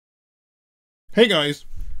Hey guys!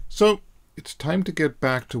 So, it's time to get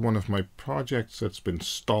back to one of my projects that's been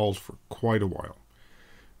stalled for quite a while.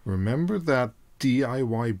 Remember that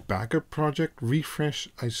DIY backup project refresh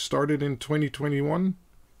I started in 2021?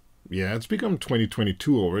 Yeah, it's become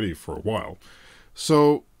 2022 already for a while.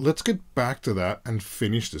 So, let's get back to that and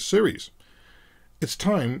finish the series. It's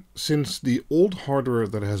time, since the old hardware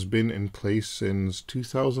that has been in place since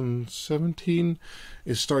 2017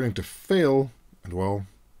 is starting to fail, and well,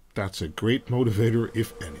 that's a great motivator,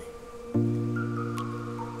 if any.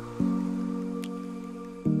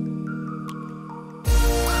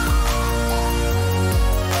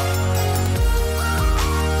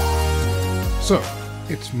 So,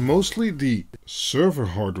 it's mostly the server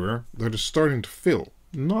hardware that is starting to fail,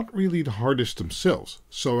 not really the hard disks themselves,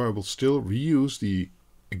 so I will still reuse the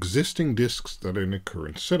existing disks that are in the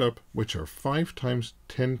current setup, which are 5x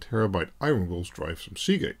 10 terabyte IronWolf drives from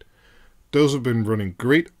Seagate. Those have been running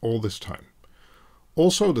great all this time.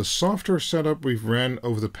 Also, the software setup we've ran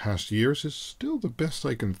over the past years is still the best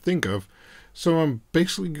I can think of, so I'm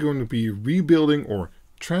basically going to be rebuilding or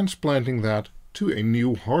transplanting that to a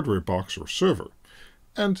new hardware box or server.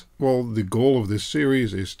 And, well, the goal of this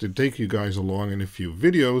series is to take you guys along in a few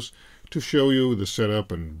videos to show you the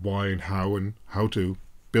setup and why and how to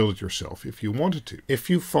build it yourself if you wanted to. If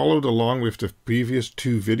you followed along with the previous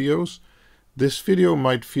two videos, this video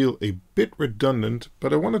might feel a bit redundant,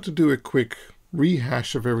 but I wanted to do a quick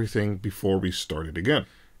rehash of everything before we started again.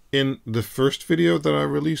 In the first video that I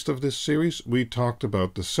released of this series, we talked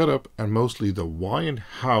about the setup and mostly the why and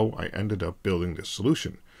how I ended up building this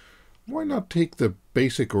solution. Why not take the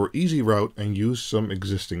basic or easy route and use some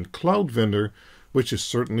existing cloud vendor, which is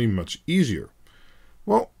certainly much easier?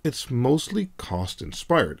 Well, it's mostly cost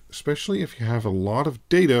inspired, especially if you have a lot of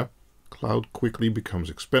data. Cloud quickly becomes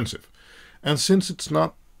expensive. And since it's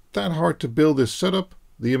not that hard to build this setup,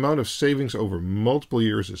 the amount of savings over multiple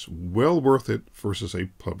years is well worth it versus a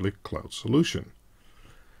public cloud solution.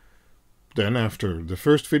 Then after the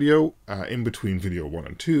first video, in between video 1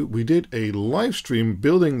 and 2, we did a live stream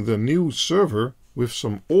building the new server with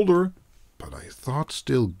some older, but I thought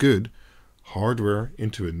still good, hardware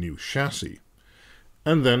into a new chassis.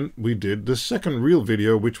 And then we did the second real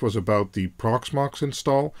video, which was about the Proxmox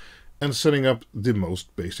install and setting up the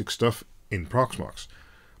most basic stuff in Proxmox.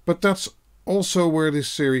 But that's also where this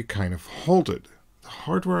series kind of halted. The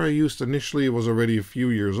hardware I used initially was already a few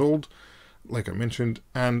years old, like I mentioned,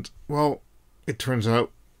 and, well, it turns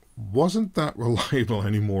out wasn't that reliable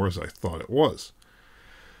anymore as I thought it was.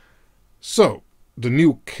 So, the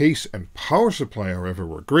new case and power supply, however,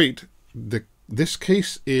 were great. This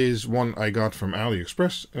case is one I got from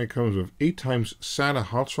AliExpress, and it comes with 8x SATA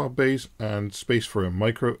hot swap bays and space for a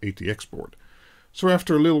micro ATX board. So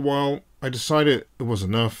after a little while, I decided it was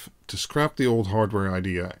enough to scrap the old hardware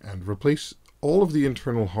idea and replace all of the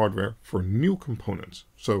internal hardware for new components.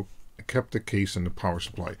 So I kept the case and the power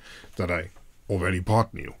supply that I already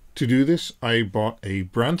bought new. To do this, I bought a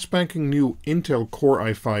brand spanking new Intel Core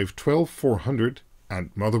i5-12400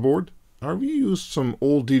 and motherboard. I reused some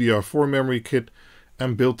old DDR4 memory kit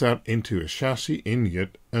and built that into a chassis in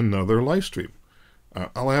yet another live stream.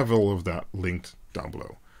 I'll have all of that linked down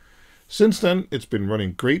below. Since then, it's been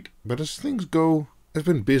running great, but as things go, I've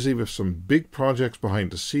been busy with some big projects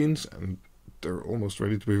behind the scenes, and they're almost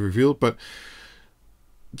ready to be revealed, but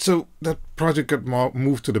so that project got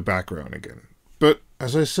moved to the background again. But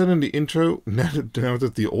as I said in the intro, now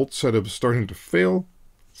that the old setup is starting to fail,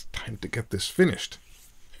 it's time to get this finished.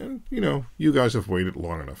 And, you know, you guys have waited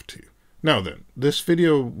long enough too. Now then, this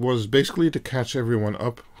video was basically to catch everyone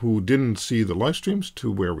up who didn't see the live streams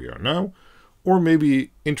to where we are now, or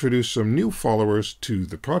maybe introduce some new followers to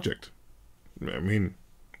the project. I mean,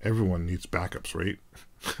 everyone needs backups, right?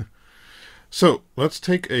 So, let's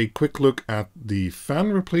take a quick look at the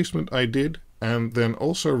fan replacement I did, and then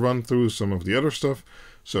also run through some of the other stuff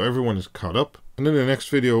so everyone is caught up. And in the next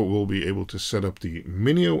video, we'll be able to set up the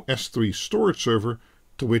Minio S3 storage server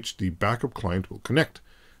to which the backup client will connect.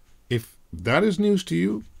 If that is news to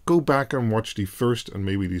you, go back and watch the first and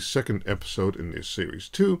maybe the second episode in this series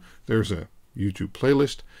too. There's a YouTube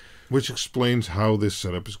playlist which explains how this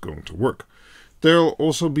setup is going to work. There'll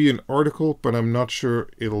also be an article, but I'm not sure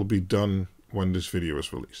it'll be done when this video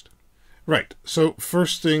is released. Right, so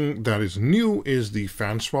first thing that is new is the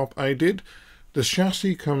fan swap I did. The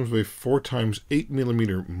chassis comes with 4x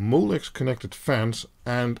 8mm Molex connected fans,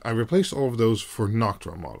 and I replaced all of those for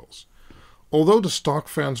Noctua models. Although the stock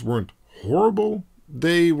fans weren't horrible,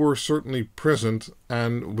 they were certainly present,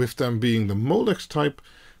 and with them being the Molex type,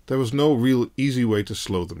 there was no real easy way to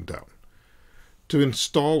slow them down. To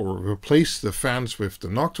install or replace the fans with the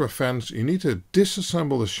Noctua fans, you need to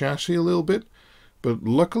disassemble the chassis a little bit, but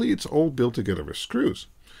luckily it's all built together with screws.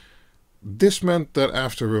 This meant that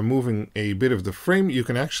after removing a bit of the frame, you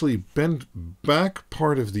can actually bend back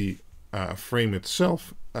part of the frame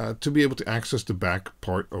itself to be able to access the back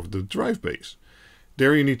part of the drive base.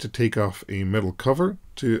 There you need to take off a metal cover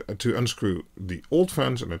to unscrew the old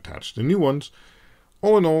fans and attach the new ones.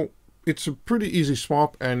 All in all, it's a pretty easy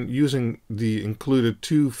swap, and using the included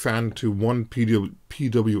 2 fan to 1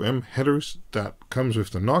 PWM headers that comes with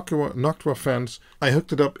the Noctua fans, I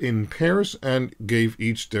hooked it up in pairs and gave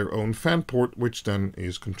each their own fan port, which then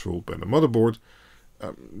is controlled by the motherboard,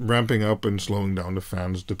 ramping up and slowing down the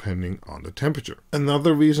fans depending on the temperature.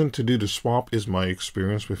 Another reason to do the swap is my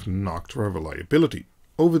experience with Noctua reliability.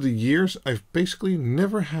 Over the years, I've basically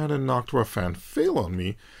never had a Noctua fan fail on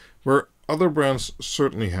me, where other brands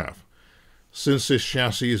certainly have. Since this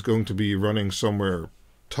chassis is going to be running somewhere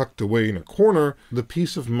tucked away in a corner, the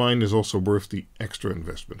peace of mind is also worth the extra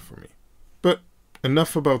investment for me. But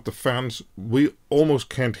enough about the fans. We almost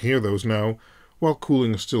can't hear those now, while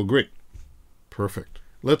cooling is still great. Perfect.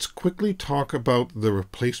 Let's quickly talk about the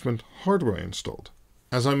replacement hardware installed.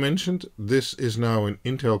 As I mentioned, this is now an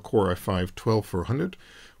Intel Core i5-12400,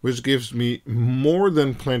 which gives me more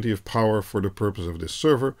than plenty of power for the purpose of this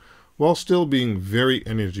server, while still being very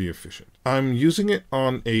energy efficient. I'm using it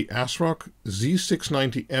on a Asrock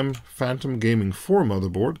Z690M Phantom Gaming 4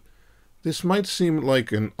 motherboard. This might seem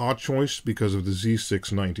like an odd choice because of the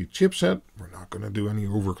Z690 chipset. We're not going to do any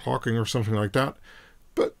overclocking or something like that.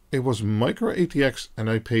 But it was micro ATX and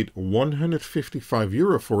I paid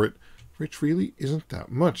 €155 for it, which really isn't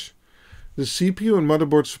that much. The CPU and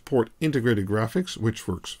motherboard support integrated graphics, which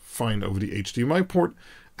works fine over the HDMI port,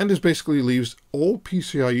 and this basically leaves all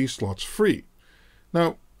PCIe slots free.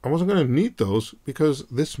 Now, I wasn't going to need those because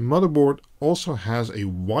this motherboard also has a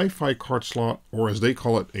Wi-Fi card slot, or as they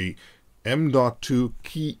call it, a M.2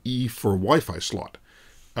 key E for Wi-Fi slot.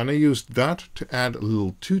 And I used that to add a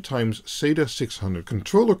little 2x SATA 600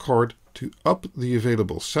 controller card to up the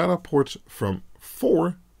available SATA ports from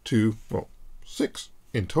 4 to, well, 6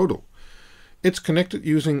 in total. It's connected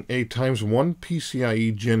using a ×1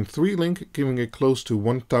 PCIe Gen 3 link, giving it close to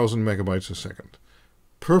 1000 megabytes a second.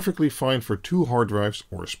 Perfectly fine for 2 hard drives,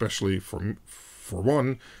 or especially for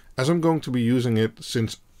one, as I'm going to be using it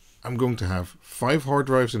since I'm going to have 5 hard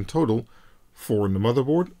drives in total, 4 in the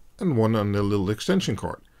motherboard and 1 on the little extension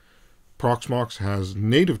card. Proxmox has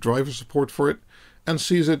native driver support for it and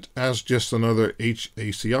sees it as just another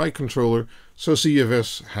HACI controller, so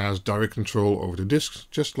ZFS has direct control over the disks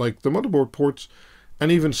just like the motherboard ports,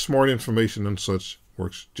 and even smart information and such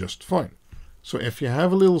works just fine. So if you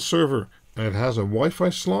have a little server and it has a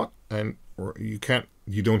Wi-Fi slot, and you can't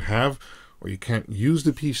use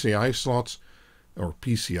the PCIe slots or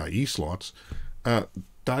PCIe slots,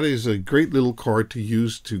 that is a great little card to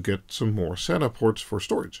use to get some more SATA ports for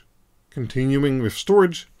storage. Continuing with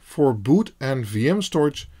storage, for boot and VM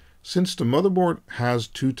storage, since the motherboard has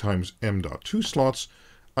 2x M.2 slots,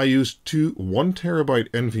 I used 2 1TB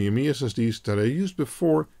NVMe SSDs that I used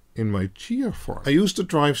before in my Chia farm. I used the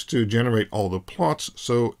drives to generate all the plots,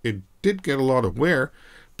 so it did get a lot of wear,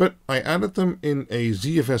 but I added them in a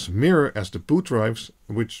ZFS mirror as the boot drives,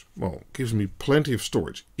 which, well, gives me plenty of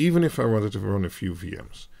storage, even if I wanted to run a few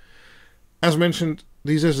VMs. As mentioned,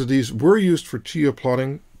 these SSDs were used for Chia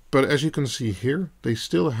plotting, but as you can see here, they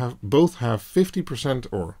still both have 50%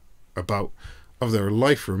 or about of their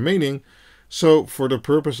life remaining, so for the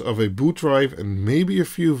purpose of a boot drive and maybe a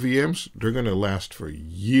few VMs, they're going to last for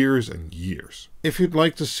years and years. If you'd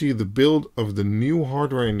like to see the build of the new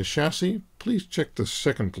hardware in the chassis, please check the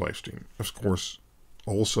second livestream, of course,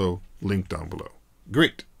 also linked down below.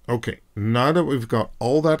 Great. Okay, now that we've got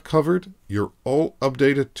all that covered, you're all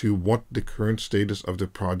updated to what the current status of the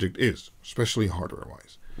project is, especially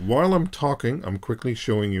hardware-wise. While I'm talking, I'm quickly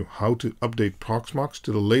showing you how to update Proxmox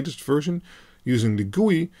to the latest version using the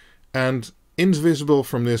GUI, and invisible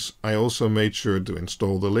from this, I also made sure to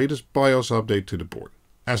install the latest BIOS update to the board.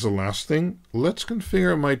 As a last thing, let's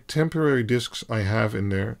configure my temporary disks I have in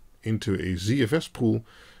there into a ZFS pool,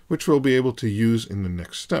 which we'll be able to use in the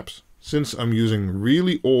next steps. Since I'm using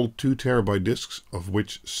really old 2TB disks, of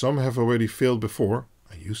which some have already failed before,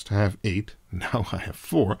 I used to have 8, now I have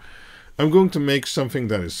 4, I'm going to make something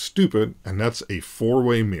that is stupid, and that's a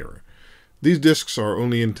 4-way mirror. These disks are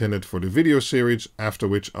only intended for the video series, after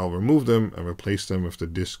which I'll remove them and replace them with the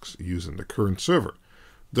disks used in the current server.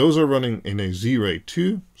 Those are running in a Z-Ray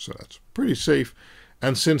 2, so that's pretty safe,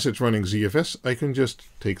 and since it's running ZFS, I can just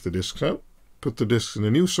take the disks out, put the disks in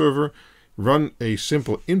the new server, run a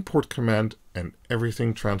simple import command, and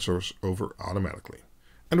everything transfers over automatically.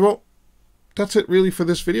 And well, that's it really for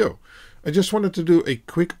this video. I just wanted to do a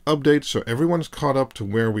quick update so everyone's caught up to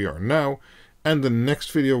where we are now, and the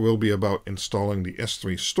next video will be about installing the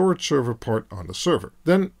S3 storage server part on the server.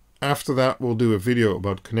 Then after that we'll do a video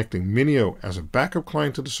about connecting Minio as a backup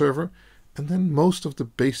client to the server, and then most of the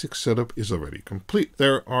basic setup is already complete.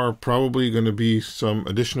 There are probably going to be some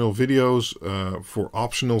additional videos for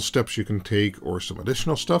optional steps you can take or some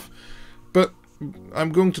additional stuff, but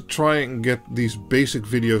I'm going to try and get these basic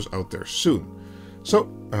videos out there soon. So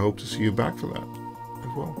I hope to see you back for that.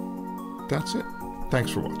 And well, that's it.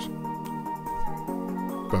 Thanks for watching.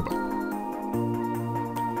 Bye-bye.